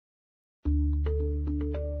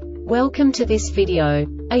Welcome to this video.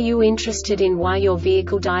 Are you interested in why your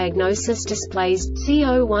vehicle diagnosis displays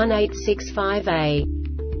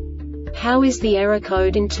C0186-5A? How is the error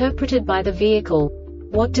code interpreted by the vehicle?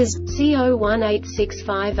 What does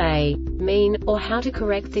C0186-5A mean, or how to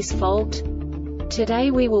correct this fault? Today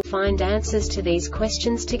we will find answers to these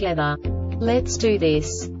questions together. Let's do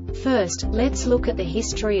this. First, let's look at the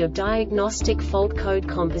history of diagnostic fault code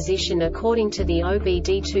composition according to the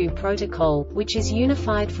OBD2 protocol, which is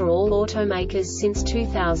unified for all automakers since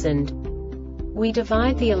 2000. We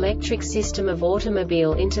divide the electric system of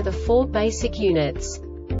automobile into the four basic units: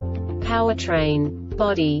 powertrain,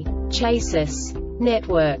 body, chassis,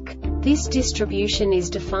 network. This distribution is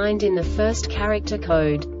defined in the first character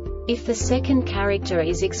code. If the second character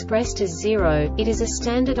is expressed as 0, it is a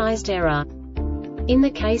standardized error. In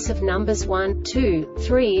the case of numbers 1, 2,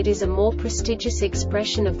 3, it is a more prestigious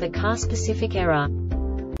expression of the car-specific error.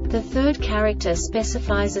 The third character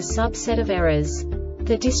specifies a subset of errors.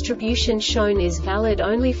 The distribution shown is valid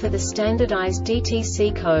only for the standardized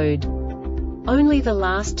DTC code. Only the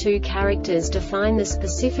last two characters define the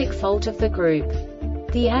specific fault of the group.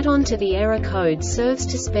 The add-on to the error code serves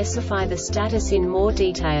to specify the status in more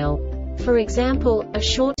detail. For example, a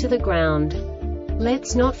short to the ground.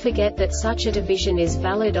 Let's not forget that such a division is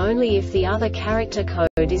valid only if the other character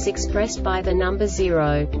code is expressed by the number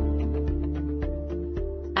 0.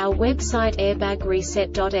 Our website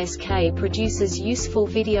airbagreset.sk produces useful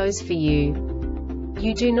videos for you.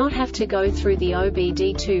 You do not have to go through the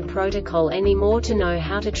OBD2 protocol anymore to know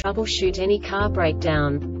how to troubleshoot any car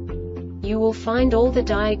breakdown. You will find all the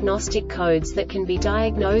diagnostic codes that can be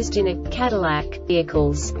diagnosed in a Cadillac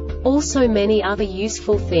vehicles. Also many other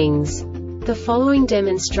useful things. The following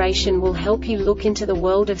demonstration will help you look into the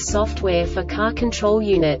world of software for car control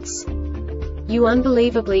units. You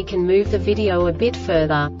unbelievably can move the video a bit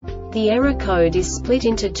further. The error code is split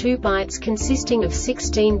into 2 bytes consisting of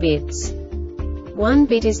 16 bits. 1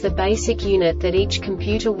 bit is the basic unit that each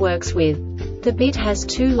computer works with. The bit has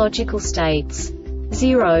 2 logical states: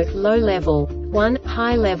 0, low level, 1,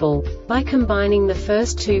 high level. By combining the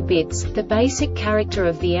first 2 bits, the basic character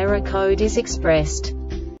of the error code is expressed.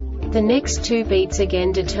 The next 2 beats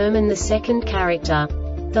again determine the second character.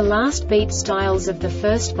 The last beat styles of the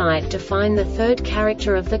first byte define the third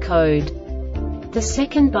character of the code. The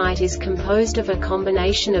second byte is composed of a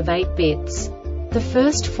combination of 8 bits. The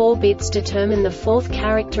first 4 bits determine the fourth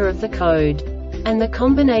character of the code. And the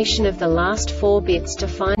combination of the last 4 bits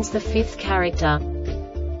defines the fifth character.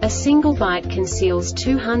 A single byte conceals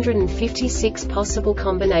 256 possible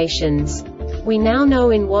combinations. We now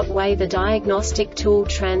know in what way the diagnostic tool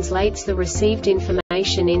translates the received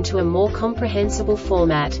information into a more comprehensible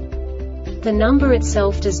format. The number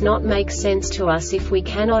itself does not make sense to us if we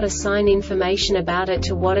cannot assign information about it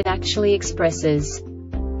to what it actually expresses.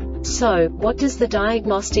 So, what does the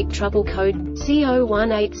Diagnostic Trouble Code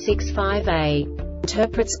C0186-5A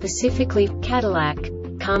interpret specifically for Cadillac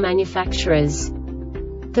car manufacturers?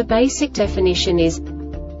 The basic definition is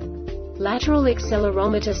lateral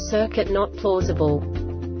accelerometer circuit not plausible.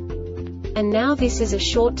 And now this is a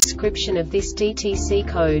short description of this DTC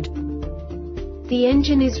code. The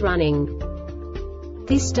engine is running.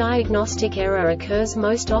 This diagnostic error occurs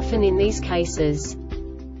most often in these cases.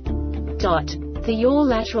 The yaw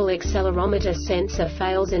lateral accelerometer sensor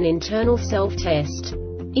fails an internal self-test.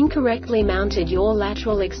 Incorrectly mounted yaw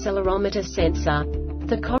lateral accelerometer sensor.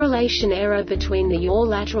 The correlation error between the yaw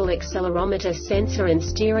lateral accelerometer sensor and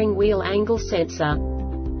steering wheel angle sensor.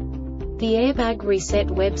 The Airbag Reset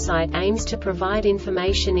website aims to provide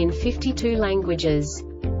information in 52 languages.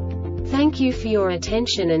 Thank you for your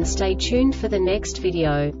attention and stay tuned for the next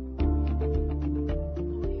video.